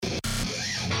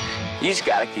You just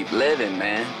gotta keep living,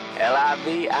 man.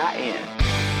 Livin.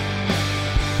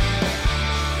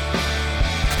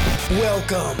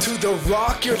 Welcome to the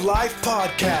Rock Your Life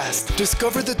podcast.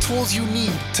 Discover the tools you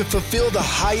need to fulfill the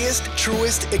highest,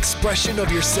 truest expression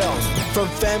of yourself. From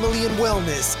family and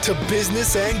wellness to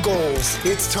business and goals.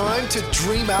 It's time to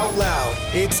dream out loud.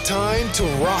 It's time to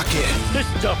rock it. This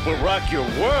stuff will rock your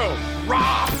world.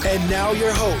 Rock! And now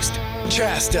your host,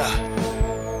 Chasta.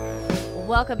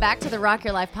 Welcome back to the Rock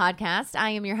Your Life podcast. I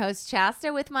am your host,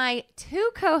 Chasta, with my two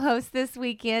co-hosts this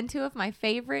weekend, two of my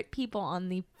favorite people on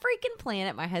the freaking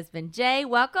planet, my husband, Jay.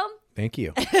 Welcome. Thank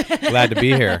you. Glad to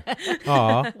be here.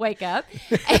 Aw. Wake up.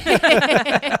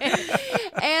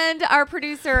 And our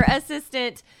producer,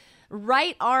 assistant,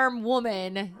 right arm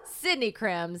woman, Sydney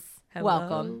Crims. Hello.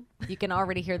 Welcome. You can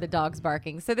already hear the dogs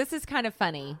barking. So this is kind of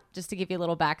funny, just to give you a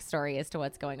little backstory as to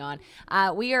what's going on.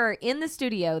 We are in the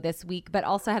studio this week, but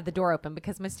also have the door open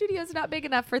because my studio is not big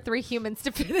enough for 3 humans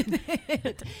to fit in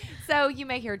it. So you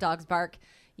may hear dogs bark.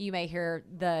 You may hear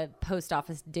the post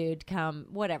office dude come,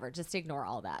 whatever. Just ignore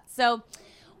all that. So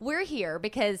we're here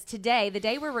because today, the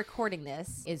day we're recording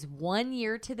this, is 1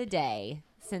 year to the day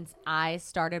since I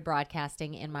started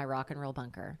broadcasting in my rock and roll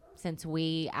bunker, since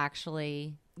we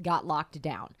actually got locked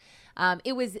down.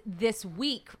 It was this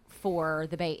week for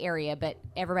the Bay Area, but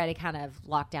everybody kind of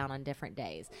locked down on different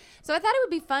days. So I thought it would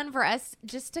be fun for us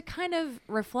just to kind of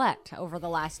reflect over the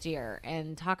last year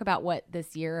and talk about what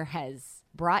this year has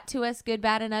brought to us, good,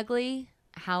 bad, and ugly,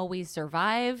 how we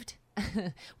survived,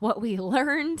 what we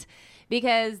learned,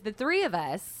 because the three of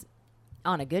us,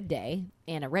 on a good day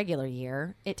in a regular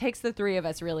year, it takes the three of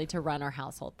us really to run our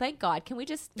household. Thank God. Can we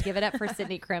just give it up for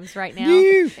Sydney Crims right now?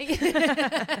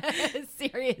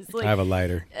 Seriously. I have a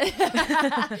lighter.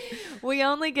 We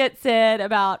only get Sid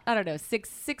about, I don't know,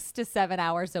 six to 7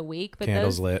 hours a week. But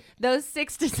Candles lit. Those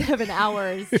 6 to 7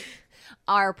 hours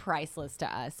are priceless to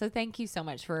us. So thank you so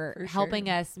much for helping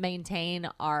us maintain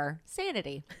our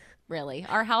sanity. Really,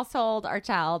 our household, our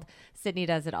child, Sydney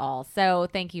does it all. So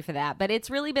thank you for that. But it's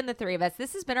really been the three of us.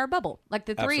 This has been our bubble, like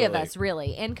the three of us,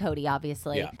 really, and Cody,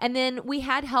 obviously. Yeah. And then we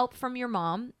had help from your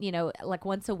mom, like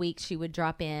once a week she would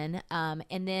drop in.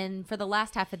 And then for the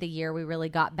last half of the year, we really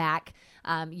got back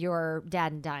your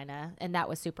dad and Dinah, and that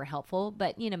was super helpful.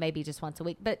 But, maybe just once a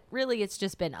week. But really, it's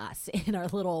just been us in our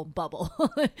little bubble,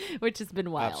 which has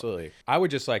been wild. Absolutely. I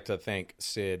would just like to thank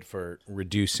Sid for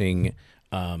reducing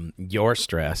your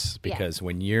stress, because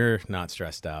when you're not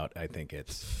stressed out, I think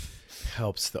it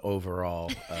helps the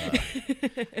overall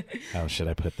how should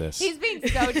I put this? He's being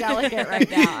so delicate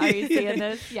right now. Are you seeing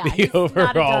this? Yeah. The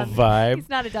overall vibe he's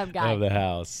not a dumb guy of the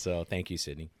house. So thank you,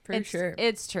 Sydney. For sure.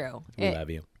 It's true. We love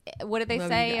you. What did they Love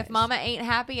say? you If guys. mama ain't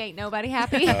happy, ain't nobody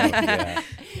happy. Yeah,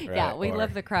 Yeah, right. we Or,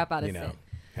 love the crap out of Sid.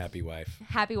 happy wife.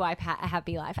 Happy wife,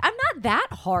 happy life. I'm not that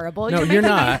horrible. No, you're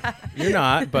not. You're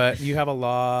not, but you have a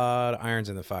lot of irons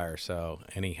in the fire, so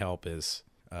any help is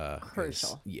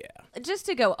Crucial. Yeah. Just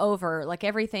to go over like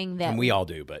everything that And we all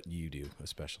do, but you do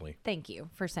especially. Thank you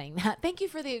for saying that. Thank you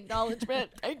for the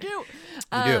acknowledgement. Thank you.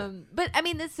 do. But I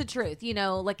mean, that's the truth.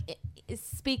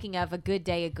 Speaking of a good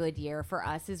day, a good year for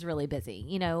us is really busy.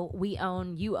 You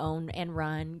own and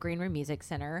run Green Room Music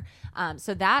Center.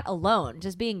 So that alone,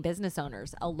 just being business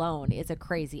owners alone, is a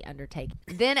crazy undertaking.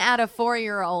 Then add a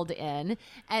 4-year-old in,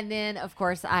 and then of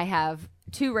course I have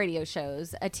 2 radio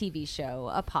shows, a TV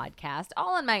show, a podcast,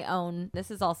 all on my own.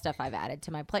 This is all stuff I've added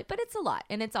to my plate, but it's a lot.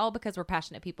 And it's all because we're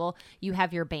passionate people. You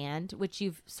have your band, which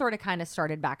you've sort of kind of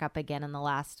started back up again in the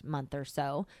last month or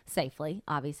so, safely,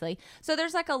 obviously. So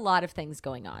there's like a lot of things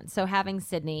going on. So having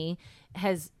Sydney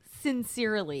has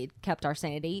sincerely kept our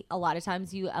sanity. A lot of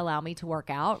times you allow me to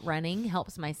work out. Running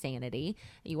helps my sanity.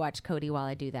 You watch Cody while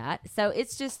I do that. So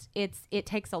it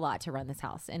takes a lot to run this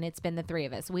house, and it's been the three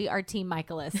of us. We are Team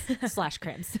Michaelis /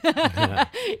 Crims.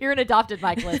 You're an adopted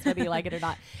Michaelis, whether you like it or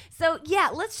not. So yeah,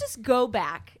 let's just go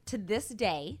back to this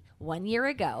day 1 year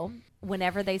ago,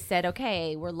 whenever they said,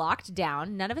 okay, we're locked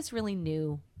down. None of us really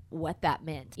knew what that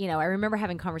meant. I remember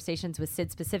having conversations with Sid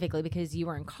specifically because you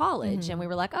were in college, and we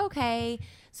were like, okay,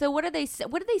 so what did they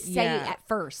say at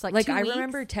first? Like 2 I weeks?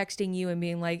 remember texting you and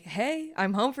being like, hey,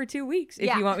 I'm home for 2 weeks if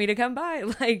Yeah. you want me to come by.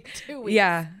 Like 2 weeks.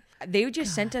 Yeah. They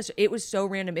just sent us, it was so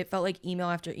random. It felt like email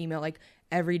after email. Like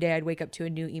every day I'd wake up to a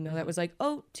new email that was like,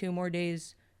 2 more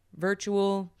days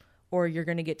virtual, or you're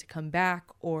going to get to come back.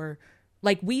 Or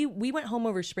like we went home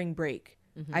over spring break.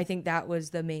 I think that was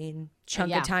the main chunk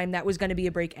Yeah. of time that was going to be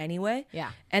a break anyway.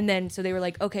 Yeah. And then so they were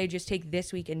like, okay, just take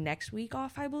this week and next week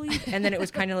off, I believe. And then it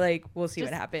was kind of like, we'll see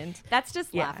what happens. That's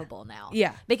just Yeah. laughable now.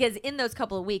 Yeah. Because in those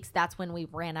couple of weeks, that's when we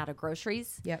ran out of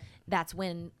groceries. Yep. That's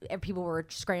when people were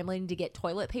scrambling to get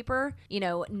toilet paper. You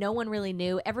know, no one really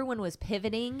knew. Everyone was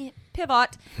pivoting.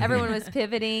 Everyone was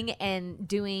pivoting and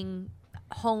doing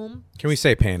home Can we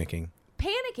say panicking?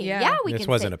 panicking. Yeah. Yeah, we This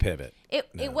can wasn't say- a pivot.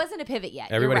 It wasn't a pivot yet.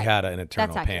 You're Everybody right. had an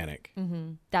internal That's accurate.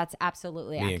 panic, That's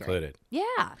absolutely me accurate. included,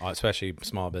 Yeah. especially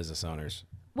small business owners.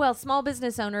 Well, small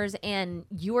business owners and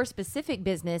your specific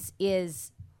business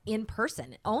is in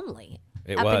person only.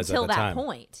 It up was at until the that time.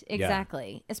 point.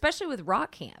 Exactly. Especially with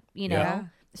Rock Camp, you know. Yeah.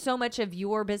 So much of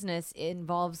your business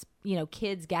involves, you know,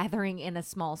 kids gathering in a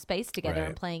small space together Right.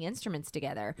 and playing instruments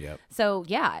together. Yep. So,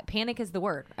 yeah, panic is the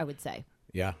word, I would say.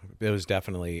 Yeah, it was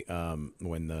definitely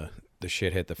when the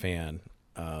shit hit the fan.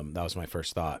 That was my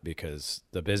first thought because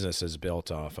the business is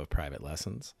built off of private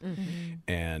lessons,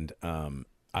 and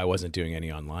I wasn't doing any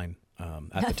online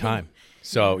at the time.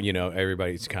 So you know,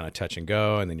 everybody's kind of touch and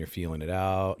go, and then you're feeling it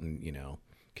out, and you know,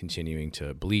 continuing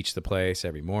to bleach the place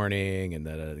every morning, and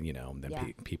then you know, then Yeah.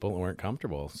 people weren't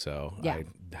comfortable, so Yeah.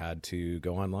 I had to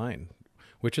go online.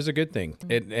 Which is a good thing.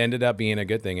 It ended up being a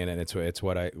good thing, and it's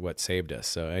what saved us.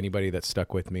 So anybody that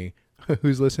stuck with me,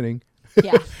 who's listening,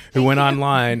 Yeah. who went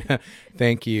online,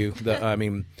 thank you. I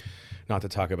mean, not to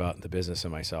talk about the business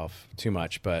and myself too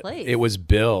much, but Please. it was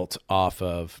built off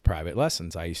of private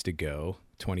lessons. I used to go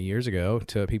 20 years ago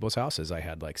to people's houses. I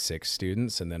had like 6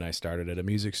 students, and then I started at a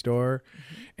music store,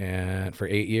 and for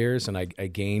 8 years, and I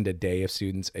gained a day of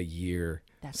students a year.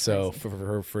 That's so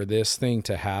crazy. for this thing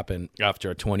to happen after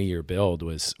a 20-year build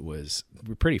was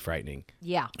pretty frightening.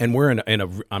 Yeah. And we're in a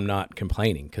I'm not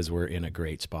complaining because we're in a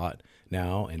great spot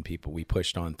now, and we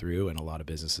pushed on through, and a lot of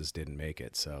businesses didn't make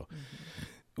it. So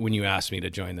when you asked me to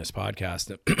join this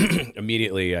podcast,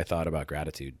 immediately I thought about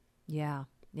gratitude. Yeah.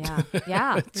 Yeah.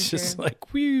 Yeah. It's just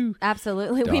like, whew.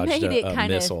 Absolutely. We Dodged made a it kind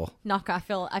missile. of knock. I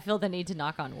feel the need to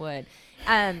knock on wood.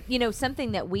 You know,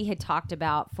 something that we had talked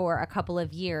about for a couple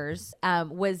of years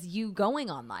was you going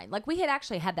online. Like we had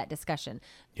actually had that discussion,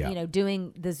 Yeah. you know,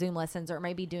 doing the Zoom lessons or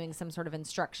maybe doing some sort of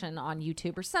instruction on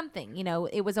YouTube or something. You know,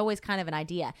 it was always kind of an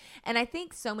idea. And I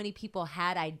think so many people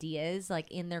had ideas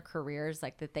like in their careers,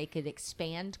 like that they could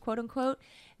expand, quote unquote,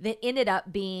 that ended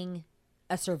up being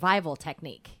a survival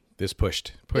technique. This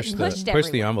pushed the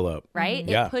everyone. envelope. Right?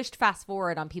 Yeah. It pushed fast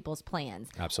forward on people's plans.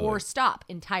 Absolutely. Or stop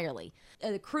entirely.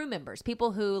 The crew members,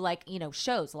 people who like, you know,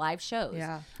 live shows,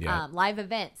 Yeah. live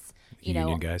events, you Union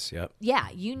know. guys, yep. Yeah,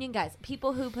 union guys,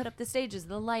 people who put up the stages,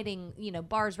 the lighting, you know,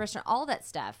 bars, restaurant, all that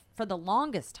stuff for the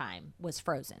longest time was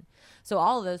frozen. So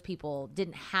all of those people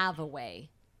didn't have a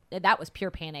way. That was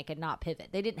pure panic and not pivot.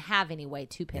 They didn't have any way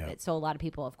to pivot. Yep. So a lot of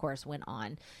people, of course, went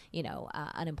on, you know,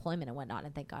 unemployment and whatnot,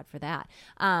 and thank God for that.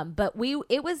 But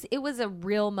it was a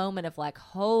real moment of like,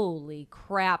 holy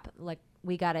crap, like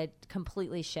we got to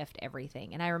completely shift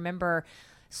everything. And I remember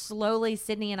slowly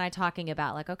Sydney and I talking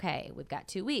about like, okay, we've got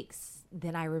 2 weeks.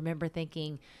 Then I remember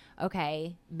thinking,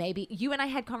 okay, maybe you and I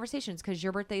had conversations because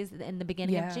your birthday's in the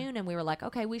beginning of Yeah. June, and we were like,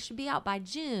 okay, we should be out by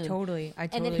June. Totally. I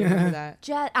And then totally remember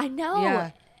that. I know.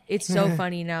 Yeah. It's so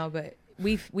funny now, but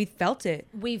we felt it.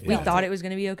 We We felt thought it. it was going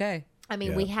to be okay. I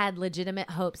mean, Yeah. we had legitimate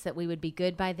hopes that we would be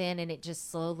good by then, and it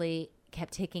just slowly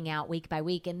kept ticking out week by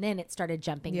week, and then it started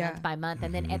jumping Yeah. month by month,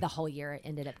 and then the whole year it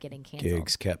ended up getting canceled.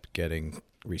 Gigs kept getting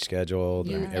rescheduled,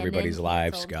 Yeah. and And everybody's then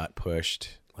lives canceled. got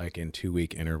pushed like in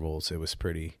 2-week intervals. It was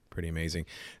pretty amazing.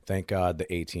 Thank God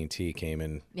the AT&T came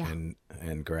in Yeah.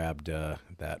 and grabbed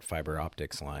that fiber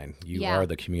optics line. You Yeah. are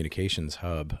the communications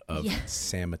hub of Yeah.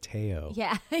 San Mateo.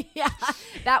 Yeah, yeah,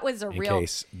 that was a In real.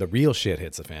 case the real shit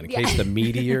hits the fan, in Yeah. case the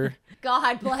meteor,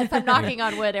 God bless. I'm knocking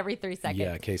on wood every 3 seconds.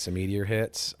 yeah, in case a meteor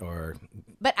hits, or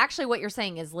But actually, what you're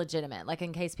saying is legitimate. Like,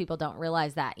 in case people don't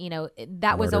realize that, you know,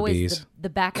 that was Murder always bees. the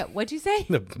backup. What'd you say?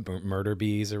 the murder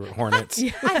bees or hornets,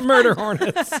 murder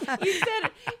hornets,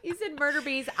 You said murder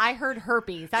bees. I heard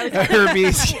herpes. I was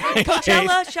herpes.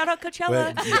 Coachella, shout out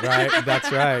Coachella. But, right,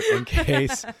 that's right.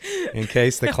 In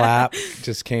case the clap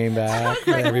just came back,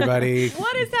 everybody.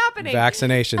 what is happening?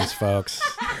 Vaccinations, folks,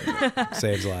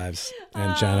 saves lives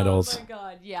and genitals. Oh my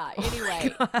God. Yeah.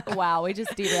 Anyway. Wow. We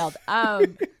just derailed.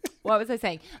 What was I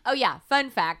saying? Oh yeah. Fun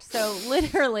fact. So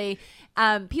literally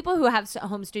People who have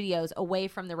home studios away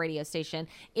from the radio station,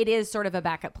 it is sort of a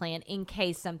backup plan in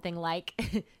case something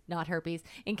like, not herpes,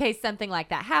 in case something like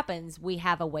that happens, we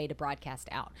have a way to broadcast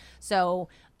out. So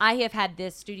I have had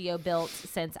this studio built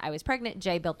since I was pregnant.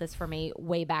 Jay built this for me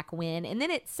way back when. And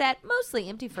then it sat mostly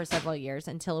empty for several years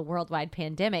until a worldwide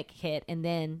pandemic hit. And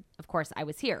then, of course, I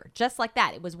was here. Just like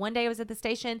that. It was one day I was at the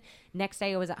station, next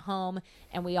day I was at home,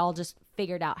 and we all just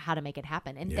figured out how to make it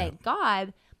happen. And thank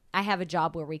God I have a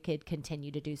job where we could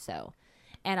continue to do so.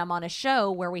 And I'm on a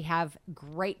show where we have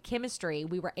great chemistry.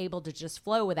 We were able to just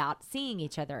flow without seeing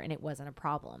each other, and it wasn't a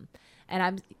problem. And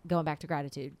I'm going back to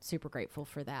gratitude, super grateful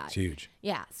for that. It's huge.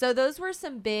 Yeah. So those were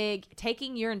some big,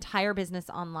 taking your entire business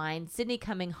online, Sydney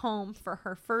coming home for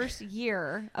her first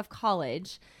year of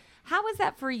college. How was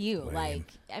that for you? Lame.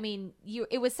 Like, I mean,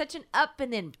 it was such an up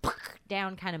and then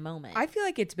down kind of moment. I feel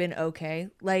like it's been okay.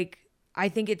 Like, I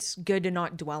think it's good to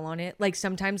not dwell on it. Like,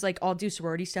 sometimes, like, I'll do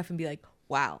sorority stuff and be like,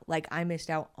 wow, like, I missed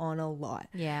out on a lot.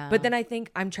 Yeah. But then I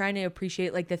think I'm trying to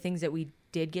appreciate, like, the things that we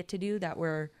did get to do that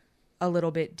were a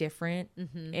little bit different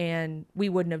and we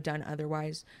wouldn't have done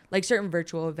otherwise. Like, certain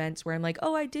virtual events where I'm like,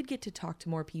 oh, I did get to talk to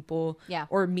more people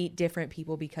or meet different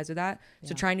people because of that.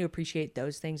 So trying to appreciate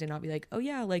those things and not be like, oh,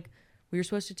 yeah, like, we were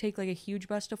supposed to take like a huge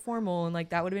bus to formal and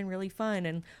like that would have been really fun.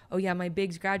 And oh yeah, my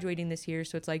big's graduating this year.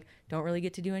 So it's like, don't really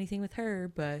get to do anything with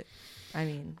her. But I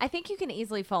mean, I think you can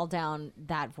easily fall down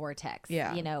that vortex,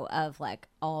 you know, of like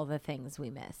all the things we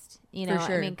missed, you know,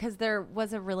 sure. I mean, cause there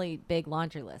was a really big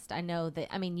laundry list. I know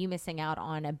that, I mean, you missing out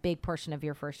on a big portion of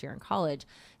your first year in college.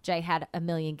 Jay had a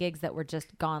million gigs that were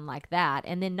just gone like that.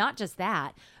 And then not just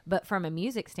that, but from a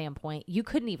music standpoint, you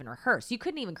couldn't even rehearse. You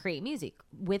couldn't even create music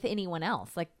with anyone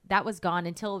else. Like that was gone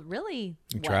until really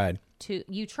You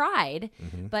tried,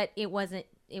 but it wasn't,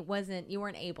 you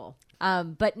weren't able.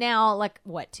 But now, like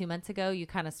what, 2 months ago, you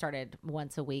kind of started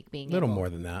once a week being a little able. more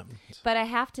than that. But I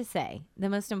have to say, the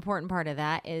most important part of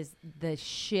that is the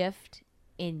shift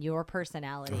in your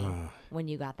personality when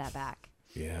you got that back.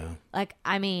 Yeah. Like,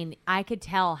 I mean, I could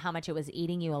tell how much it was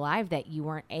eating you alive that you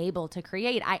weren't able to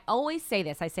create. I always say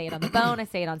this. I say it on The Bone. I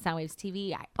say it on Soundwaves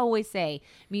TV. I always say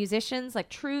musicians, like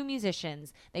true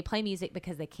musicians, they play music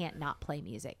because they can't not play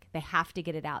music. They have to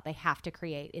get it out. They have to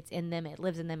create. It's in them. It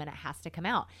lives in them, and it has to come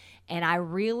out. And I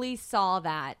really saw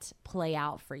that play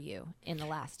out for you in the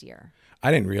last year. I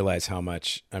didn't realize how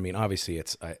much, I mean, obviously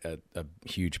it's a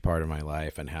huge part of my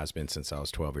life and has been since I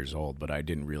was 12 years old, but I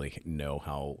didn't really know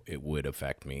how it would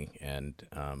affect me. And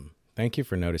thank you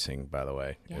for noticing, by the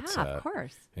way. Yeah, it's, of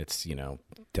course. It's, you know,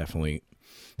 definitely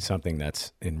something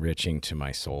that's enriching to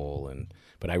my soul.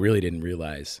 But I really didn't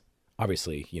realize,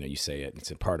 obviously, you know, you say it's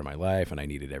a part of my life and I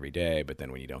need it every day. But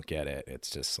then when you don't get it,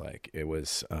 it's just like, it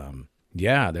was,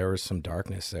 there was some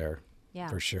darkness there. Yeah,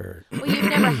 for sure. Well, you've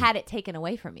never had it taken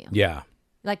away from you. Yeah.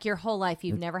 Like your whole life,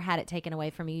 you've never had it taken away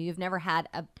from you. You've never had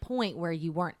a point where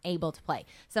you weren't able to play.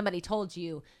 Somebody told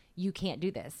you, you can't do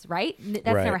this, right? That's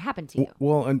never happened to you.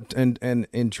 Well, and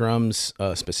in drums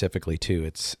specifically too,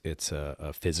 it's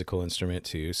a physical instrument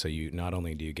too. So you not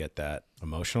only do you get that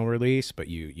emotional release, but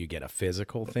you get a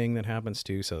physical thing that happens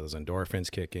too. So those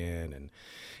endorphins kick in and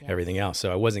everything else.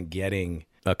 So I wasn't getting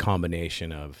a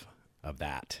combination of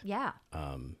that. Yeah.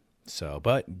 So,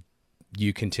 but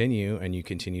you continue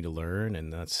to learn,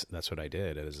 and that's what I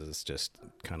did. Is just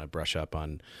kind of brush up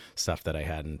on stuff that I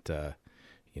hadn't,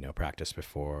 practiced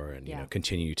before, and you know,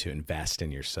 continue to invest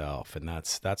in yourself. And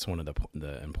that's one of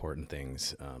the important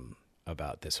things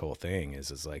about this whole thing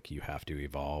is like you have to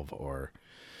evolve or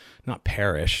not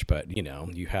perish, but you know,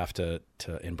 you have to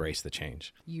embrace the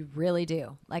change. You really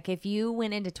do. Like if you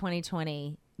went into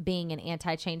 2020 being an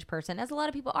anti-change person, as a lot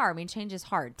of people are. I mean, change is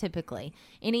hard typically.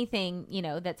 Anything, you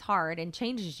know, that's hard and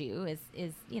changes you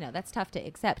is, you know, that's tough to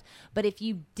accept. But if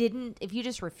you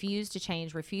just refuse to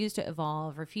change, refuse to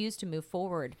evolve, refuse to move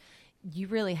forward, you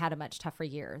really had a much tougher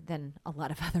year than a lot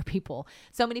of other people.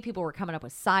 So many people were coming up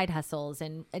with side hustles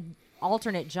and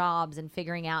alternate jobs and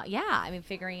figuring out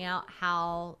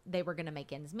how they were going to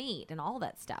make ends meet and all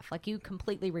that stuff. Like you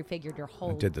completely refigured your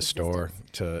whole I did the existence.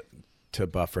 store to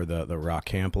buffer the rock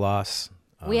camp loss.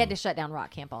 We had to shut down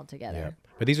rock camp altogether. Yeah.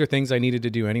 But these are things I needed to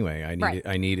do anyway.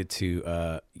 I needed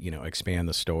to expand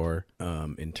the store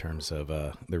in terms of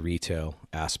the retail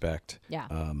aspect. Yeah.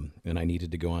 And I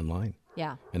needed to go online.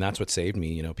 Yeah. And that's what saved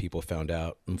me. You know, people found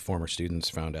out, former students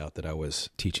found out that I was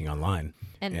teaching online.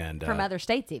 And from other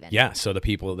states even. Yeah. So the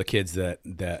kids that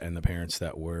and the parents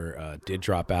that were, did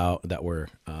drop out, that were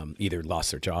either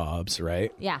lost their jobs,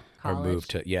 right? Yeah. College.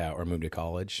 Or moved to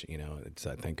college. You know, it's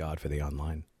thank God for the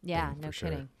online. Yeah, thing, no for sure.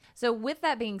 kidding. So with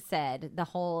that being said, the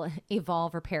whole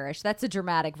evolve or perish, that's a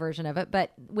dramatic version of it.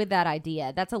 But with that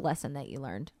idea, that's a lesson that you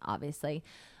learned, obviously.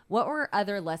 What were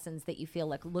other lessons that you feel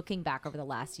like looking back over the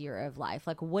last year of life?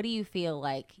 Like, what do you feel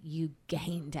like you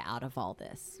gained out of all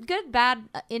this? Good, bad,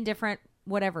 indifferent,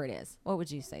 whatever it is. What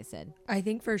would you say, Sid? I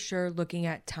think for sure looking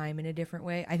at time in a different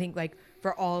way. I think like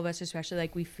for all of us, especially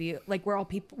like we feel like we're all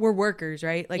people, we're workers,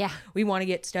 right? Like we want to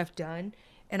get stuff done.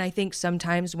 And I think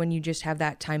sometimes when you just have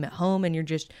that time at home and you're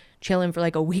just chilling for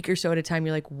like a week or so at a time,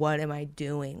 you're like, what am I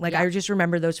doing? Like, I just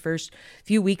remember those first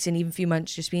few weeks and even few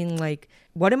months just being like,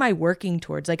 what am I working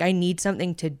towards? Like, I need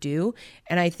something to do.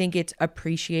 And I think it's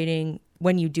appreciating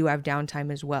when you do have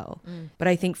downtime as well. But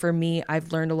I think for me,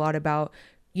 I've learned a lot about,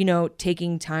 you know,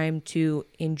 taking time to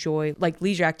enjoy like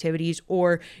leisure activities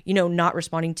or, you know, not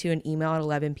responding to an email at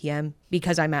 11 p.m.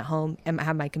 because I'm at home and I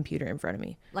have my computer in front of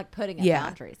me. Like putting up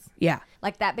boundaries. Yeah.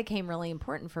 Like that became really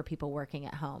important for people working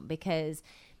at home because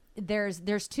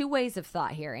there's two ways of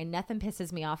thought here, and nothing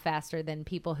pisses me off faster than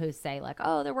people who say like,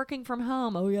 oh, they're working from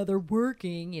home. Oh yeah, they're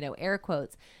working, you know, air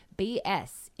quotes.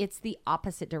 BS. It's the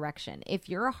opposite direction. If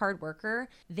you're a hard worker,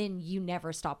 then you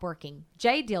never stop working.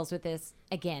 Jay deals with this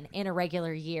again in a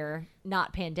regular year,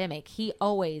 not pandemic. He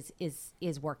always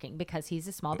is working because he's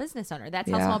a small business owner. That's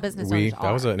how small business owners are.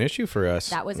 That was an issue for us.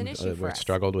 That was an issue for we us.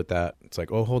 Struggled with that. It's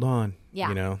like, oh, hold on. Yeah.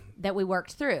 You know, that we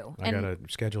worked through. I got to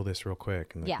schedule this real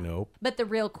quick. And like, nope. But the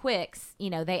real quicks, you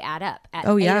know, they add up at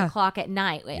 8 o'clock at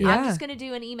night. I'm just going to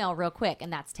do an email real quick.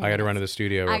 And that's 10 I got to minutes. run to the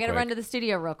studio real quick. I got to run to the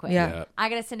studio real quick. Yeah. I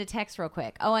got to send a text real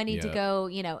quick. Oh, I need to go,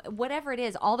 you know, whatever it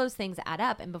is, all those things add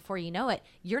up. And before you know it,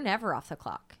 you're never off the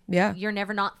clock. Yeah. You're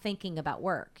never not thinking about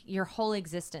work. Your whole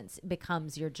existence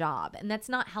becomes your job. And that's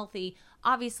not healthy,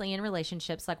 obviously, in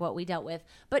relationships like what we dealt with,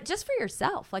 but just for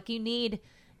yourself. Like you need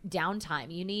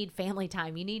downtime, you need family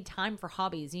time, you need time for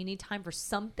hobbies, you need time for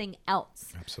something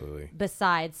else. Absolutely.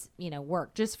 Besides, you know,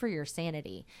 work, just for your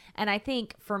sanity. And I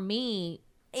think for me,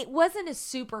 it wasn't a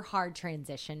super hard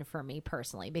transition for me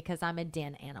personally because I'm a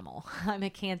den animal. I'm a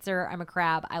Cancer. I'm a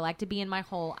crab. I like to be in my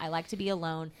hole. I like to be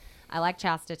alone. I like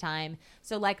Shasta time.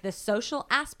 So like the social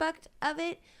aspect of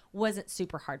it wasn't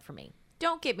super hard for me.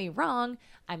 Don't get me wrong.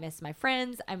 I miss my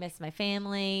friends. I miss my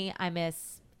family. I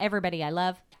miss everybody I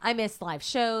love. I miss live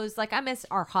shows. Like I miss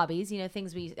our hobbies, you know,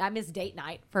 I miss date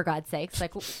night for God's sakes.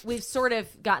 Like we've sort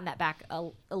of gotten that back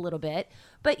a little bit,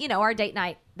 but you know, our date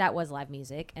night, that was live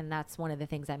music. And that's one of the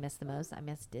things I miss the most. I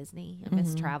miss Disney. I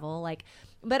miss travel. Like,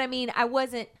 but I mean, I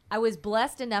was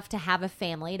blessed enough to have a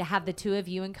family, to have the two of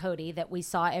you and Cody that we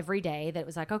saw every day. That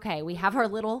was like, okay, we have our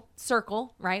little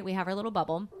circle, right? We have our little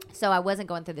bubble. So I wasn't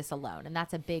going through this alone. And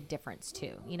that's a big difference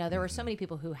too. You know, there were so many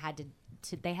people who had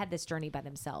they had this journey by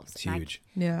themselves. It's huge.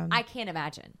 I can't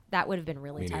imagine. That would have been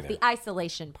really tough. The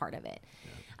isolation part of it.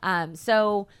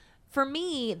 So for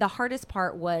me, the hardest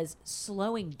part was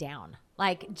slowing down.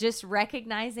 Like just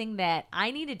recognizing that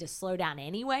I needed to slow down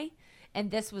anyway.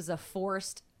 And this was a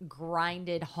forced,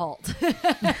 grinded halt,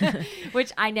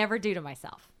 which I never do to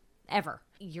myself. Ever.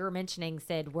 You're mentioning,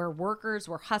 Sid, we're workers,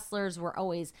 we're hustlers, we're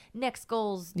always next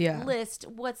goals list,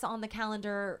 what's on the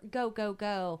calendar, go, go,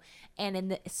 go.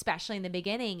 And especially in the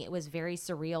beginning, it was very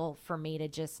surreal for me to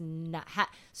just not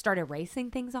start erasing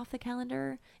things off the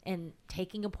calendar and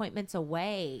taking appointments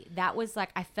away. That was like,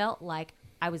 I felt like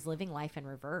I was living life in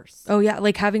reverse. Oh yeah,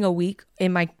 like having a week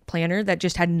in my planner that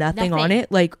just had nothing on it.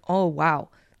 Like, oh wow,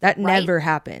 that never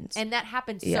happens. And that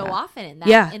happened so often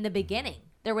in the beginning.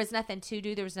 There was nothing to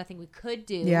do. There was nothing we could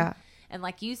do. Yeah. And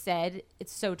like you said,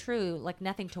 it's so true, like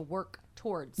nothing to work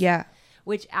towards. Yeah.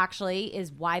 Which actually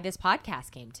is why this podcast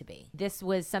came to be. This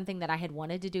was something that I had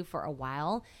wanted to do for a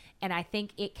while. And I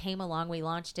think it came along. We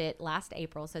launched it last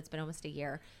April. So it's been almost a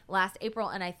year. Last April.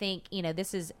 And I think, you know,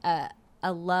 this is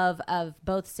a love of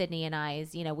both Sydney and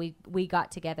I's. You know, we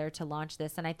got together to launch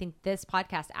this. And I think this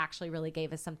podcast actually really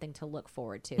gave us something to look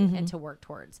forward to and to work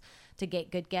towards, to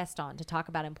get good guests on, to talk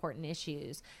about important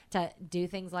issues, to do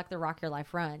things like the Rock Your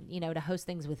Life Run, you know, to host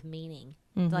things with meaning,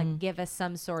 to like give us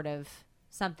some sort of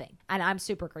something. And I'm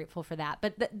super grateful for that.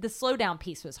 But the slow down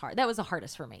piece was hard. That was the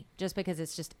hardest for me, just because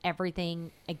it's just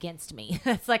everything against me.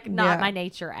 It's like not my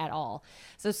nature at all.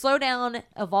 So slow down,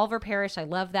 evolve or perish. I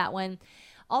love that one.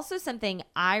 Also, something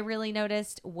I really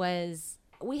noticed was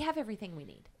we have everything we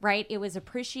need, right? It was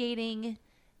appreciating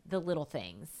the little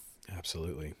things.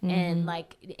 Absolutely. And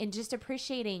and just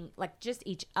appreciating like just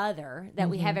each other, that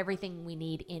we have everything we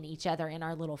need in each other, in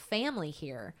our little family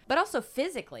here, but also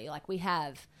physically, like we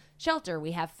have shelter,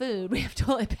 we have food, we have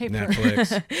toilet paper,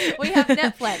 Netflix. we have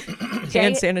Netflix,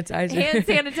 Hand sanitizer. hand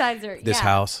sanitizer, This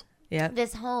house. Yeah.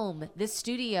 This home, this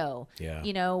studio. Yeah.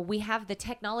 You know, we have the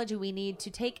technology we need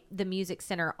to take the music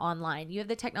center online. You have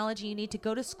the technology you need to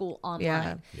go to school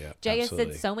online. Yeah, Jay has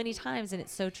absolutely. said so many times, and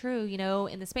it's so true, you know,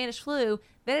 in the Spanish flu,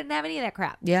 they didn't have any of that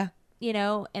crap. Yeah. You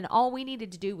know, and all we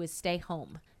needed to do was stay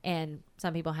home. And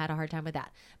some people had a hard time with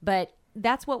that. But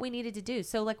that's what we needed to do.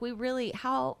 So, like, we really,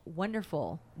 how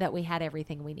wonderful that we had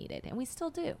everything we needed. And we still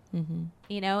do. Mm-hmm.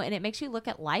 You know, and it makes you look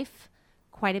at life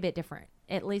quite a bit different,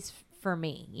 at least for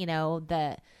me. You know,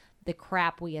 the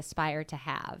crap we aspire to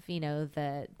have, you know,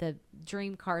 the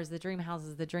dream cars, the dream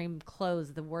houses, the dream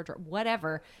clothes, the wardrobe,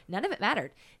 whatever, none of it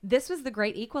mattered. This was the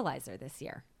great equalizer this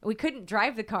year. We couldn't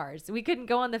drive the cars. We couldn't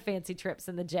go on the fancy trips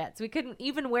and the jets. We couldn't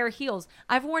even wear heels.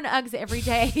 I've worn Uggs every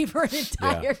day for an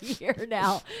entire year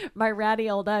now, my ratty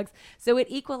old Uggs. So it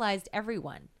equalized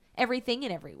everyone, everything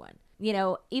and everyone, you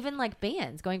know, even like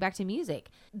bands, going back to music.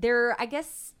 I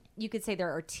guess you could say there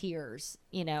are tiers,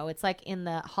 you know, it's like in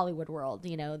the Hollywood world,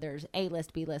 you know, there's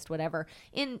A-list, B-list, whatever.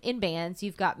 In bands,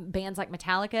 you've got bands like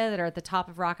Metallica that are at the top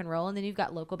of rock and roll, and then you've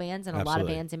got local bands and a lot of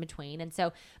bands in between. And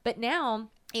so, but now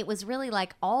it was really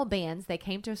like all bands, they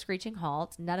came to a screeching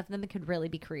halt. None of them could really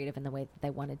be creative in the way that they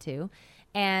wanted to.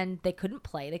 And they couldn't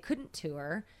play, they couldn't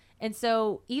tour. And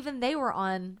so even they were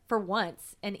on, for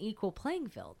once, an equal playing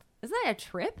field. Isn't that a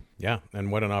trip? Yeah,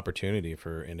 and what an opportunity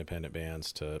for independent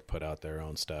bands to put out their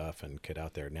own stuff and get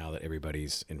out there now that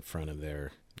everybody's in front of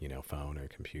their, you know, phone or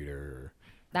computer. Or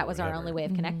that was our only way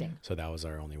of connecting. So that was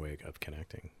our only way of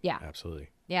connecting. Yeah. Absolutely.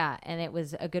 Yeah, and it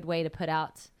was a good way to put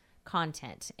out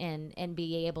content and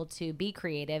be able to be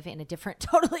creative in a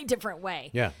totally different way.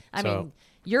 Yeah. I mean,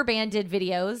 your band did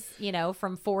videos, you know,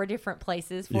 from 4 different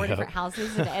places, 4 different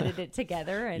houses, and edited it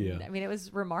together. And I mean, it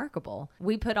was remarkable.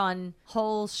 We put on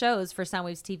whole shows for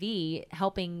Soundwaves TV,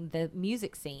 helping the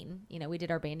music scene. You know, we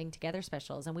did our Banding Together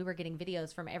specials, and we were getting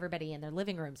videos from everybody in their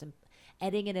living rooms and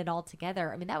editing it all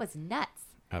together. I mean, that was nuts.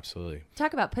 Absolutely.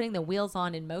 Talk about putting the wheels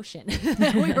on in motion.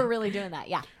 We were really doing that.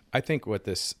 Yeah. I think what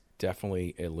this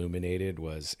definitely illuminated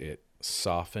was it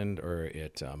softened, or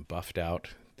it buffed out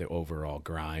the overall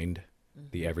grind,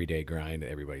 the everyday grind.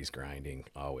 Everybody's grinding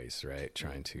always, right?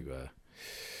 Trying to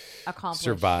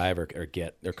survive or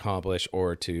accomplish,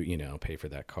 or to, you know, pay for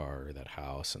that car or that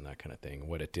house and that kind of thing.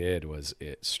 What it did was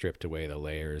it stripped away the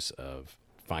layers of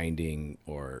finding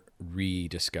or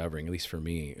rediscovering, at least for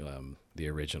me, the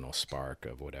original spark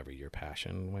of whatever your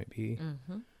passion might be.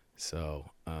 Mm-hmm.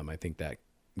 So I think that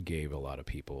gave a lot of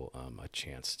people a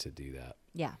chance to do that.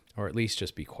 Yeah. Or at least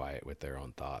just be quiet with their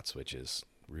own thoughts, which is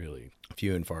really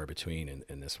few and far between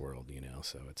in this world, you know.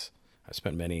 So I've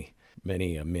spent many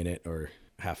a minute or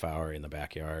half hour in the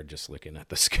backyard just looking at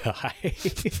the sky.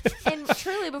 And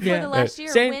truly, before the last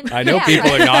year, when I know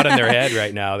people are nodding their head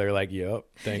right now. They're like, "Yep,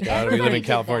 thank God we live in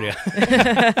California."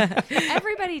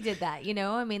 Everybody did that, you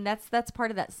know. I mean, that's part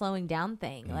of that slowing down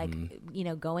thing. Mm-hmm. Like, you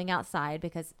know, going outside,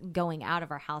 because going out of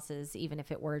our houses, even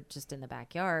if it were just in the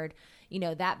backyard, you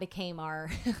know, that became our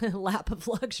lap of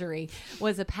luxury,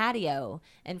 was a patio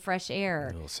and fresh air.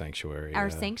 A little sanctuary.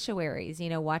 Our sanctuaries, you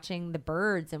know, watching the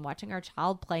birds and watching our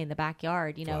child play in the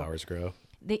backyard, you know. Flowers grow.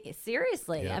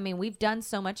 Seriously, Yeah. I mean, we've done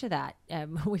so much of that.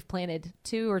 We've planted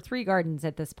 2 or 3 gardens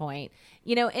at this point,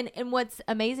 you know, and what's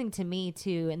amazing to me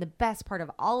too, and the best part of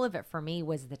all of it for me,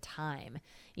 was the time.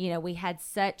 You know, we had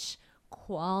such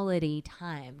quality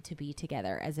time to be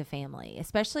together as a family,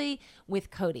 especially with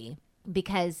Cody,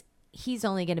 because he's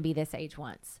only going to be this age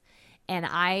once. And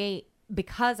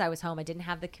because I was home, I didn't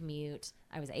have the commute.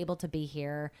 I was able to be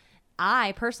here.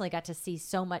 I personally got to see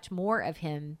so much more of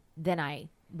him than I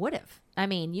would have. I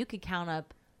mean, you could count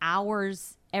up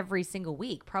hours every single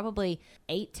week, probably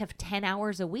 8 to 10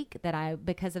 hours a week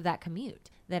because of that commute,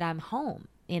 that I'm home,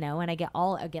 you know, and I get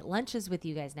lunches with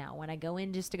you guys now. When I go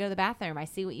in just to go to the bathroom, I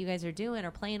see what you guys are doing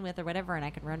or playing with or whatever, and I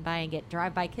can run by and get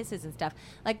drive-by kisses and stuff.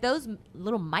 Like, those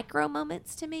little micro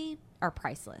moments to me are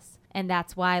priceless. And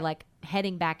that's why, like,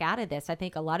 heading back out of this, I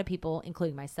think a lot of people,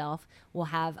 including myself, will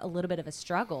have a little bit of a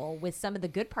struggle with some of the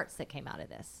good parts that came out of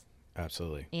this.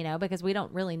 Absolutely. You know, because we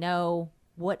don't really know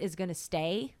what is going to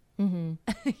stay. Mm-hmm.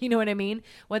 You know what I mean?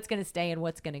 What's going to stay and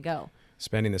what's going to go.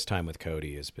 Spending this time with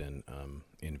Cody has been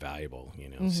invaluable, you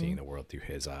know, seeing the world through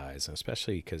his eyes, and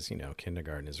especially because, you know,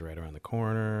 kindergarten is right around the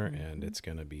corner, and he's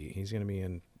going to be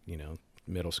in, you know,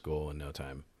 middle school in no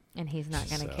time. And he's not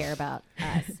going to care about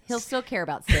us. He'll still care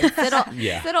about Sid.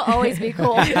 Sid'll always be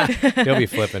cool. He'll be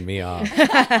flipping me off.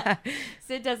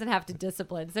 Sid doesn't have to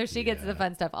discipline, so she gets the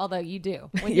fun stuff. Although you do.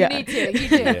 When you need to, you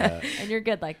do. Yeah. And you're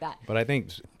good like that. But I think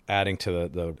adding to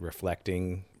the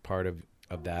reflecting part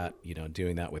of that, you know,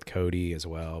 doing that with Cody as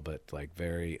well, but like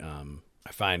very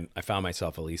I found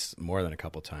myself at least more than a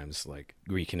couple times like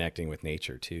reconnecting with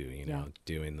nature too, you know,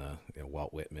 doing the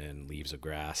Walt Whitman Leaves of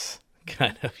Grass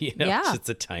kind of, you know, Yeah. it's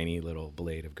a tiny little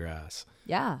blade of grass,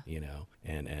 Yeah. you know,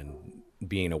 and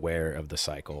being aware of the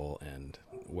cycle and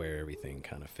where everything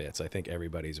kind of fits. I think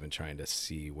everybody's been trying to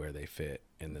see where they fit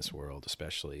in this world,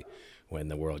 especially when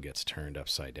the world gets turned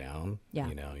upside down. Yeah.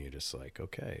 You know, you're just like,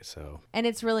 okay, so And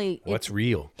it's really what's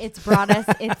real? it's brought us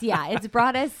it's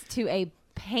brought us to a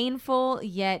painful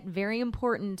yet very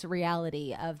important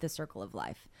reality of the circle of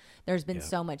life. There's been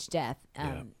so much death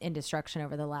and destruction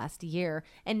over the last year,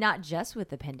 and not just with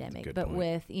the pandemic, Good but point.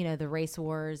 with, you know, the race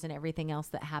wars and everything else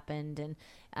that happened.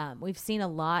 And we've seen a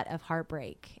lot of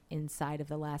heartbreak inside of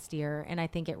the last year. And I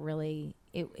think it really,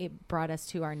 it brought us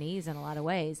to our knees in a lot of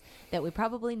ways that we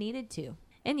probably needed to.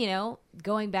 And, you know,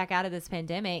 going back out of this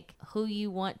pandemic, who you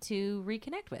want to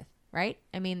reconnect with, right?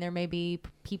 I mean, there may be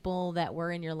people that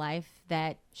were in your life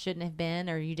that shouldn't have been,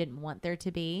 or you didn't want there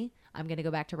to be. I'm going to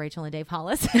go back to Rachel and Dave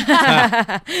Hollis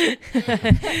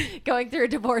going through a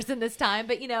divorce in this time.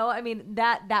 But, you know, I mean,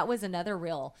 that was another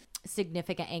real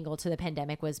significant angle to the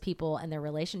pandemic, was people and their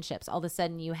relationships. All of a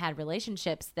sudden you had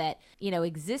relationships that, you know,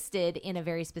 existed in a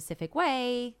very specific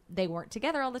way. They weren't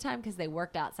together all the time because they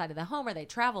worked outside of the home or they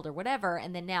traveled or whatever.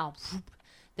 And then now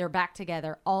they're back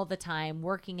together all the time,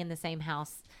 working in the same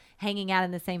house, hanging out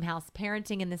in the same house,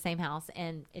 parenting in the same house.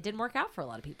 And it didn't work out for a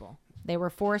lot of people. They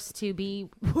were forced to be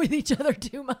with each other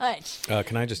too much.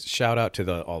 Can I just shout out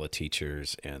to all the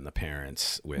teachers and the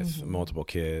parents with multiple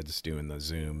kids doing the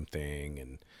Zoom thing,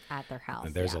 and At their house.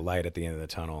 there's a light at the end of the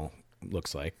tunnel,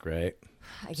 looks like, right?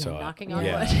 Again, knocking on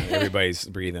wood. Everybody's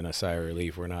breathing a sigh of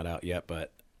relief. We're not out yet,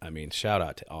 but I mean, shout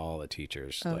out to all the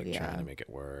teachers trying to make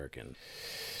it work. And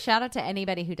Shout out to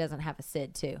anybody who doesn't have a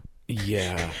SID too.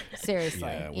 yeah, Seriously.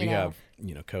 yeah, you we know. have,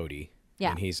 you know, Cody. Yeah.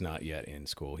 And he's not yet in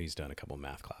school. He's done a couple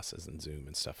math classes and Zoom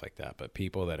and stuff like that. But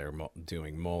people that are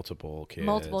doing multiple kids,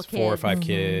 4 or 5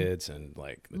 kids, and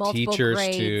like the Multiple teachers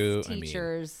grades, too.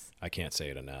 teachers. I can't say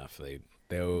it enough.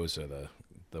 Those are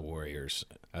the warriors,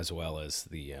 as well as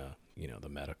the you know, the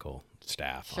medical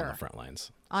staff on the front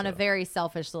lines. On a So, very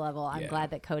selfish level, I'm Yeah.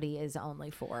 glad that Cody is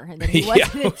only 4 and that he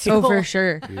wasn't in Oh, school. for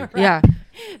sure. Yeah.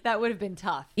 That would have been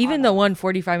tough. Even the 1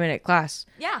 45-minute class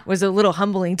Yeah. was a little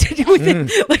humbling to do with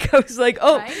it. Like I was like,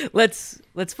 oh, Right?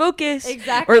 let's focus.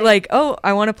 Exactly. Or like, oh,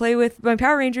 I want to play with my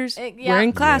Power Rangers. Yeah. We're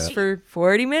in class Yeah. for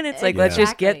 40 minutes. Like, let's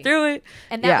just Exactly. get through it.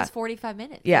 And that yeah. was 45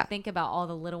 minutes. Yeah. Like, think about all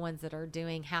the little ones that are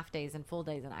doing half days and full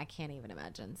days, and I can't even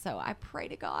imagine. So I pray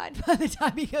to God by the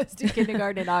time he goes to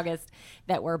kindergarten in August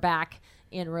that we're back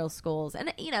in real schools.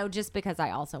 And, you know, just because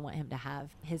I also want him to have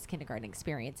his kindergarten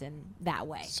experience in that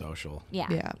way. social. Yeah.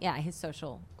 Yeah. Yeah. His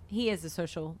social. He is a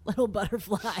social little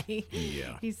butterfly.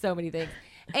 Yeah. He's so many things.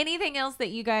 Anything else that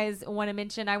you guys want to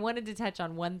mention? I wanted to touch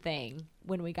on one thing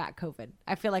when we got COVID.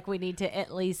 I feel like we need to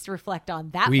at least reflect on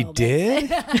that We moment. did?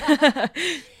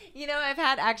 You know, I've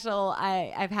had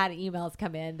emails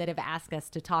come in that have asked us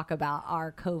to talk about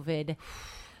our COVID.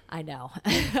 I know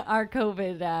our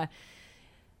COVID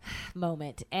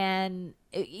moment, and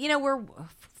you know, we're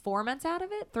 4 months out of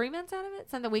it, 3 months out of it.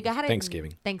 Something we got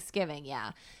Thanksgiving,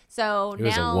 yeah. So It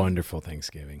was now, a wonderful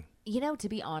Thanksgiving. you know, to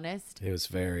be honest, It was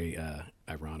very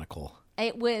ironical.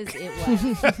 it was.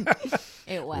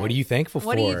 It was. What are you thankful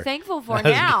What for? are you thankful for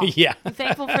now? Yeah. You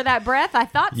thankful for that breath? I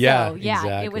thought Yeah, so.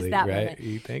 Yeah, it was exactly, that right? moment. Are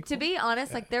you thankful? To be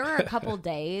honest, like there were a couple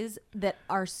days that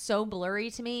are so blurry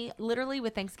to me. Literally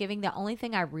with Thanksgiving, the only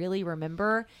thing I really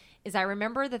remember is I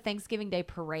remember the Thanksgiving Day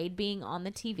parade being on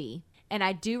the TV. And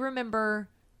I do remember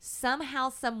somehow,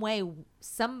 some way,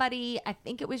 somebody, I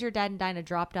think it was your dad and Dinah,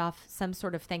 dropped off some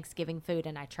sort of Thanksgiving food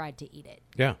and I tried to eat it.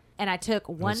 Yeah. And I took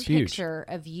one was huge. picture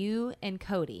of you and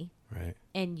Cody, Right.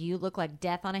 and you look like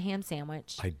death on a ham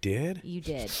sandwich. I did? You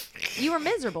did. You were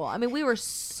miserable. I mean, we were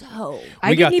so.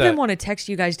 I We got didn't even that- want to text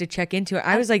you guys to check into it.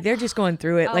 I was like, they're just going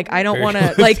through it. Oh, Like, I don't They're want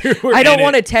going to, like, through I don't it.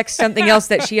 want to text something else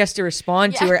that she has to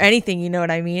respond to Yeah. or anything. You know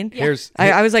what I mean? Here's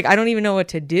I was like, I don't even know what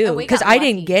to do And we because got I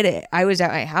lucky. didn't get it. I was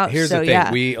at my house. Here's so, the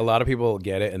thing. yeah. A lot of people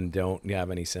get it and don't have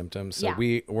any symptoms. So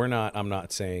Yeah. we're not, I'm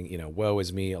not saying, you know, woe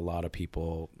is me. A lot of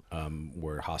people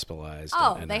were hospitalized.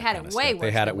 Oh, and they that had kind it of way stuff. They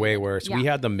worse had than it we way did. worse. Yeah. We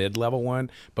had the mid-level one,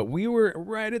 but we were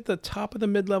right at the top of the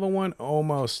mid-level one,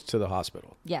 almost to the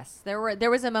hospital. Yes, there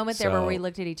was a moment there where So- we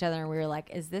looked at each other and we were like,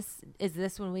 "Is this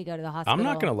when we go to the hospital?" I'm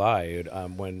not going to lie, dude.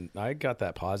 When I got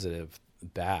that positive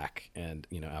back and,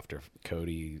 you know, after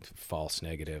Cody false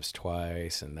negatives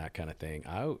twice and that kind of thing,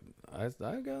 I got,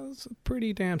 it was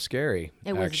pretty damn scary.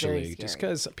 It was very actually, scary. just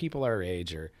because people our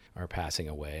age are passing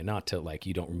away. Not to like,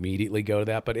 you don't immediately go to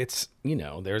that, but it's, you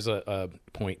know, there's a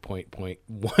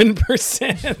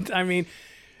 0.1%. I mean,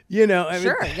 You know, I mean,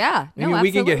 Sure, yeah. I mean, No,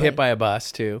 we can get absolutely. hit by a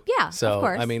bus too. Yeah, of So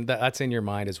course. I mean, that's in your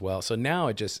mind as well. So now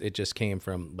it just came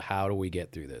from how do we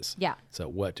get through this? Yeah. So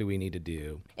what do we need to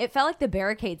do? It felt like the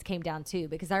barricades came down too,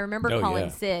 because I remember Oh, calling yeah.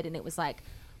 Sid and it was like,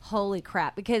 holy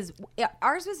crap, because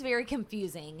ours was very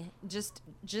confusing. Just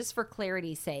for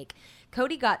clarity's sake,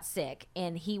 Cody got sick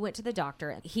and he went to the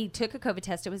doctor. He took a COVID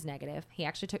test. It was negative. He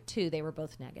actually took 2. They were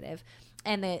both negative.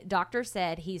 And the doctor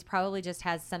said he's probably just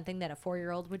has something that a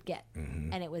 4-year-old would get.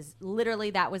 And it was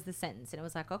literally, that was the sentence. And it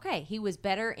was like, okay, he was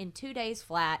better in 2 days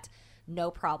flat.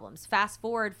 No problems. Fast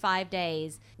forward 5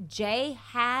 days. Jay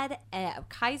had a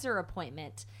Kaiser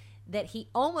appointment that he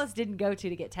almost didn't go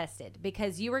to get tested,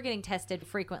 because you were getting tested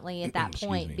frequently at that Excuse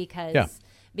point me. because Yeah.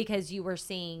 because you were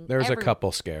seeing There's a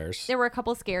couple scares. there were a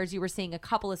couple scares. You were seeing a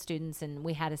couple of students and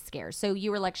we had a scare. So you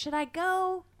were like, should I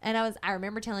go? And I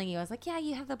remember telling you, I was like, yeah,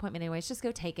 you have the appointment anyways. Just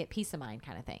go take it. Peace of mind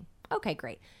kind of thing. Okay,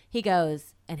 great. He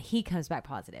goes and he comes back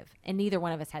positive, and neither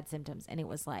one of us had symptoms. And it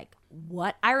was like,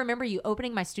 what? I remember you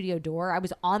opening my studio door. I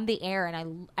was on the air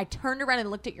and I turned around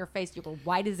and looked at your face. You were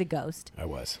white as a ghost. I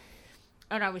was.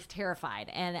 And I was terrified.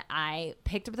 And I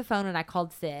picked up the phone and I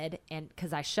called Sid, and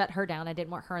because I shut her down. I didn't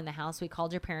want her in the house. We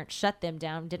called your parents, shut them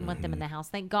down, didn't want them in the house.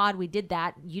 Thank God we did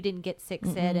that. You didn't get sick,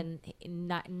 Sid, and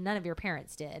none of your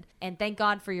parents did. And thank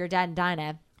God for your dad and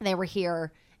Dinah. They were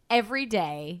here every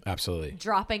day Absolutely.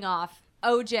 dropping off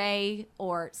OJ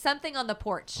or something on the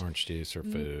porch. Orange juice or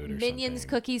food or Minions something.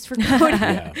 cookies for Cody.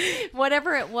 Yeah.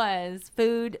 Whatever it was,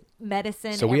 food,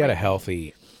 medicine. So we had a everything.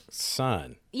 healthy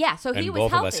son. Yeah, so he And was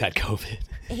both healthy. of us had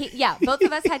COVID. Both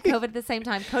of us had COVID at the same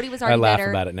time. Cody was already laugh better,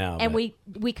 about it now, and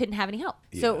but- we couldn't have any help.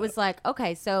 So it Yeah. was like,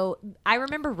 okay, so I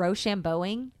remember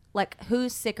Rochambeauing, like,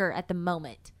 who's sicker at the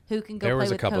moment? Who can go There play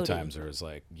was a with couple Cody? times where it was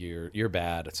like, you're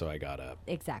bad, so I got up.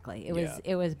 Exactly. Yeah.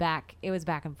 It was back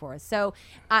and forth. So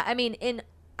I mean,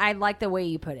 I like the way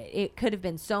you put it. It could have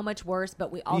been so much worse,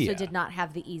 but we also Yeah. did not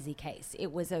have the easy case.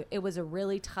 It was a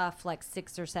really tough, like,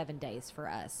 6 or 7 days for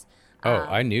us. Oh,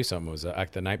 I knew something was like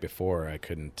the night before. I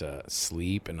couldn't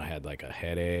sleep, and I had like a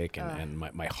headache, and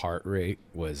my heart rate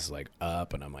was like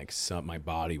up, and I'm like, my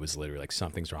body was literally like,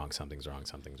 something's wrong.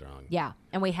 Yeah,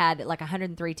 and we had like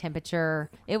 103 temperature.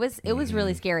 It was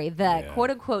really scary. The quote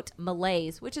unquote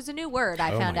malaise, which is a new word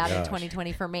I Oh found my out in gosh.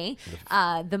 2020 for me.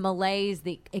 The malaise,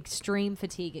 the extreme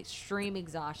fatigue, extreme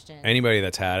exhaustion. Anybody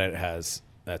that's had it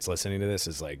that's listening to this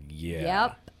is like, yeah.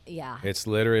 Yep. Yeah. It's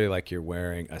literally like you're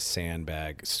wearing a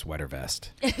sandbag sweater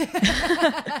vest.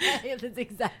 That's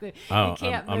exactly. Oh, You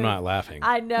can't I'm move. not laughing.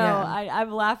 I know. Yeah.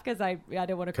 I'm laughing because I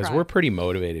don't want to cry. Because we're pretty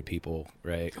motivated people,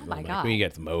 right? Oh my Like, God. when you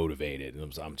get motivated,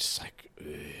 I'm just like, ugh.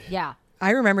 Yeah. I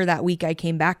remember that week I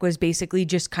came back was basically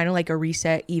just kind of like a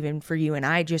reset, even for you and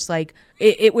I. Just like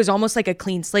it was almost like a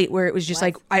clean slate, where it was just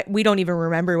like we don't even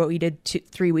remember what we did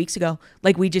 3 weeks ago.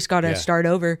 Like we just got to Yeah. start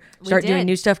over, We start did. doing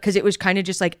new stuff, because it was kind of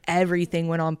just like everything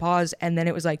went on pause, and then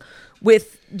it was like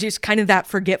with just kind of that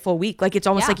forgetful week. Like it's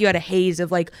almost Yeah. like you had a haze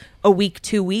of like a week,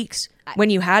 2 weeks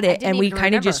when you had it, didn't and we even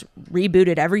kind of remember. just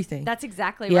rebooted everything. That's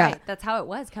exactly Yeah. right. That's how it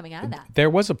was coming out of that. There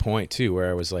was a point too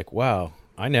where I was like, wow,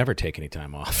 I never take any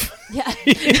time off. Yeah.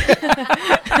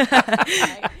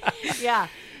 Yeah.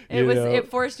 You know, It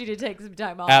forced you to take some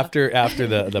time off. after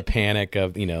the panic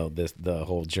of the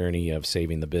whole journey of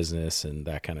saving the business and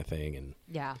that kind of thing, and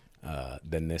Yeah.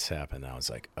 then this happened. I was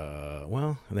like,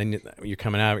 well, and then you're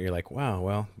coming out of it, you're like, wow,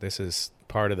 well, this is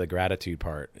part of the gratitude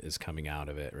part is coming out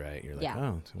of it, right? You're like, Yeah.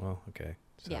 oh, well, okay.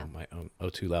 So Yeah. my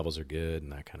O2 levels are good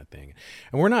and that kind of thing.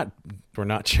 And we're not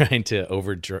trying to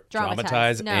over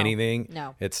dramatize No. anything.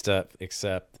 No. It's stuff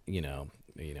except,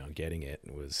 getting it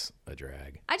was a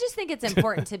drag. I just think it's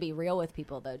important to be real with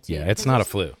people, though, too. Yeah, it's 'cause not a there's-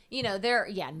 flu.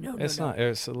 No. It's not.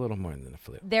 It's a little more than a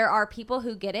flu. There are people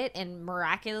who get it and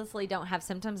miraculously don't have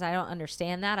symptoms. I don't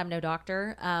understand that. I'm no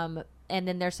doctor. And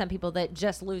then there's some people that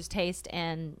just lose taste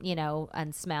and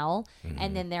smell.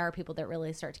 And then there are people that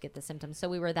really start to get the symptoms. So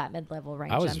we were that mid-level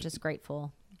range. was- I'm just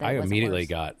grateful that I it wasn't immediately worse.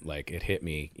 got it hit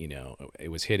me. It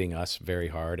was hitting us very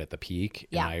hard at the peak,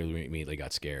 Yeah. and I immediately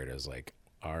got scared. I was like,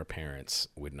 our parents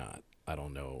would not. I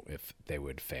don't know if they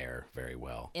would fare very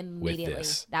well Immediately. with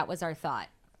this. That was our thought.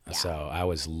 Yeah. So I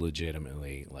was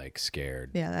legitimately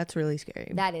scared. Yeah, that's really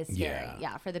scary. That is scary. Yeah.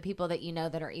 Yeah. For the people that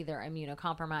that are either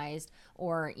immunocompromised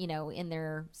or, in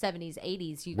their 70s,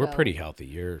 80s, We're go, pretty healthy.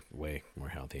 You're way more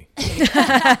healthy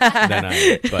than I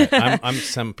am, but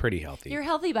I'm pretty healthy. You're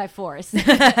healthy by force.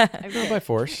 Not by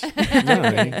force.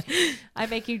 No, I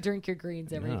make you drink your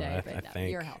greens every no, day, I but no,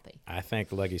 thank, you're healthy. I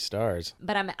thank Lucky Stars.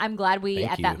 But I'm glad we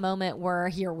Thank at that you. moment were.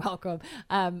 You're welcome.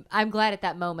 I'm glad at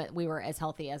that moment we were as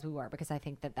healthy as we were, because I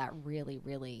think that really,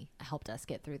 really helped us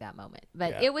get through that moment.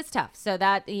 But Yeah. it was tough. So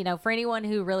that, for anyone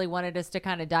who really wanted us to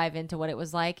kind of dive into what it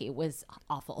was like, it was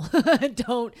awful.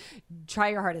 Don't try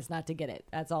your hardest not to get it.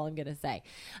 That's all I'm going to say.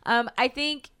 I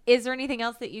think, is there anything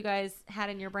else that you guys had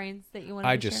in your brains that you wanted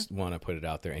I to share? just want to put it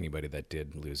out there. Anybody that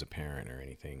did lose a parent or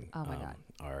anything, Oh my God.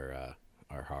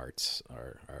 Our hearts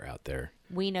are out there.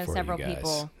 We know for several you guys.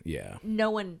 people. Yeah.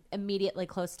 No one immediately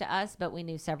close to us, but we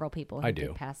knew several people who I did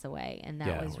do. pass away. And that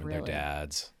Yeah. was Or really. their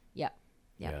dads. Yep.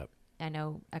 Yep. I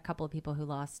know a couple of people who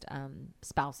lost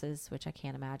spouses, which I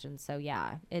can't imagine. So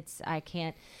yeah, I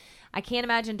can't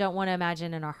imagine, don't want to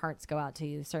imagine, and our hearts go out to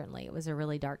you. Certainly. It was a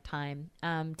really dark time.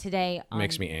 Today.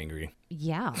 Makes me angry.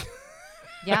 Yeah.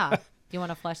 Yeah. Do you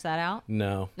want to flesh that out?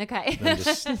 No. Okay. I'm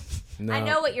just, no. I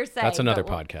know what you're saying. That's another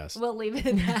but podcast. We'll leave it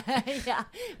at that. Yeah,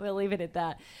 we'll leave it at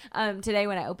that. Today,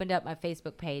 when I opened up my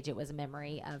Facebook page, it was a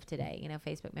memory of today.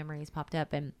 Facebook memories popped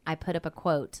up, and I put up a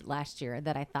quote last year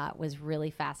that I thought was really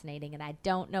fascinating, and I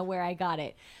don't know where I got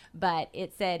it, but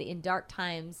it said, "In dark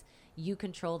times, you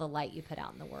control the light you put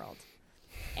out in the world."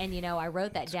 And, I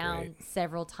wrote that down great.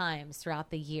 several times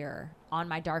throughout the year on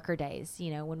my darker days,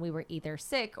 when we were either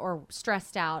sick or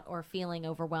stressed out or feeling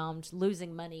overwhelmed,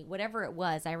 losing money, whatever it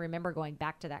was. I remember going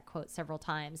back to that quote several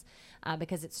times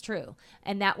because it's true.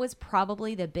 And that was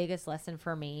probably the biggest lesson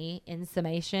for me in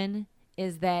summation,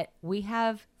 is that we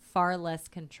have far less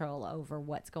control over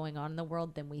what's going on in the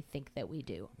world than we think that we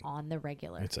do on the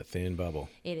regular. It's a thin bubble.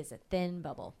 It is a thin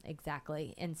bubble.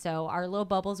 Exactly. And so our little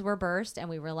bubbles were burst, and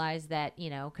we realized that,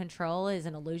 control is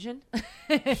an illusion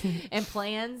and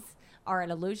plans are an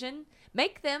illusion.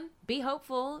 Make them, be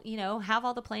hopeful, have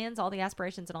all the plans, all the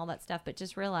aspirations and all that stuff, but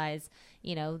just realize,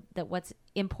 that what's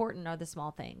important are the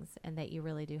small things, and that you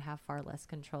really do have far less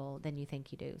control than you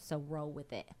think you do. So roll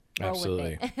with it. Roll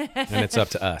Absolutely. with it. And it's up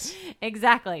to us.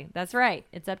 Exactly. That's right.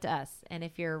 It's up to us. And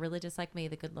if you're religious like me,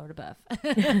 the good Lord above.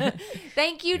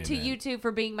 Thank you to Amen. you two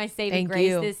for being my saving Thank grace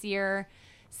you. this year.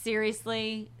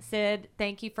 Seriously, Sid,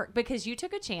 thank you because you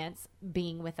took a chance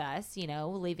being with us,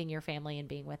 leaving your family and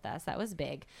being with us. That was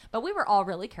big. But we were all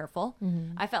really careful.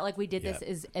 I felt like we did Yep.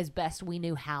 this as best we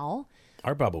knew how.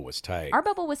 Our bubble was tight. Our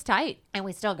bubble was tight, and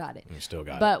we still got it. We still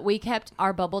got it. But we kept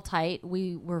our bubble tight.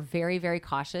 We were very, very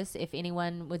cautious. If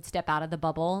anyone would step out of the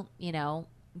bubble,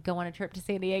 go on a trip to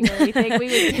San Diego or anything,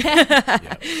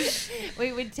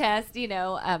 we would test,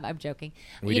 I'm joking.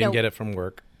 We didn't get it from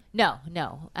work. No.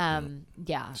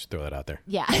 Yeah. Just throw that out there.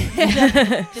 Yeah.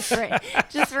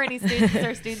 just for any students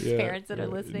or students' parents that are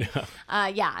listening.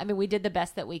 Yeah. I mean, we did the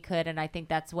best that we could. And I think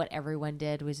that's what everyone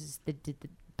did, was just did the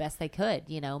best they could,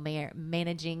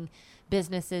 managing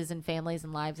businesses and families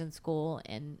and lives in school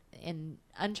and in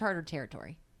uncharted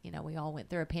territory. We all went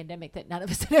through a pandemic that none of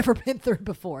us had ever been through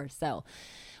before. So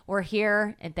we're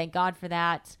here, and thank God for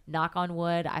that. Knock on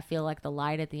wood. I feel like the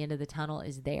light at the end of the tunnel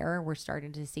is there. We're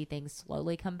starting to see things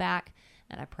slowly come back,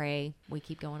 and I pray we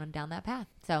keep going on down that path.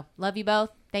 So love you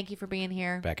both. Thank you for being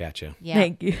here. Back at you. Yeah.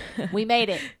 Thank you. We made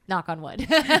it. Knock on wood.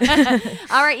 All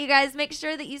right, you guys, make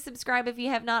sure that you subscribe if you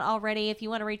have not already. If you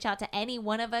want to reach out to any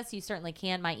one of us, you certainly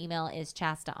can. My email is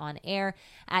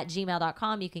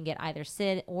chastaonair@gmail.com. You can get either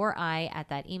Sid or I at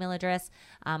that email address.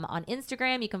 On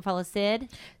Instagram, you can follow Sid.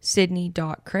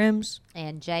 Sydney.crims.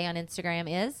 And Jay on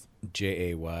Instagram is?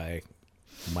 Jay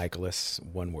Michaelis,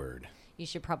 one word. You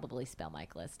should probably spell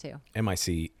Michaelis too. Michaelis.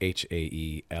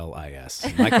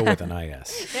 Michael with an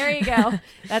IS. There you go.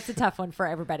 That's a tough one for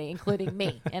everybody, including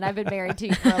me. And I've been married to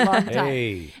you for a long time.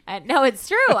 Hey. And no, it's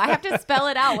true. I have to spell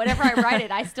it out. Whenever I write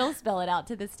it, I still spell it out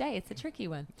to this day. It's a tricky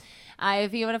one.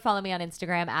 If you want to follow me on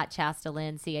Instagram,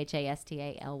 @Chastalynn,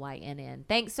 CHASTALYNN.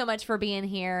 Thanks so much for being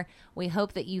here. We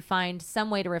hope that you find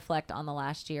some way to reflect on the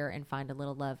last year and find a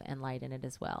little love and light in it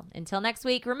as well. Until next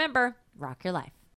week, remember, rock your life.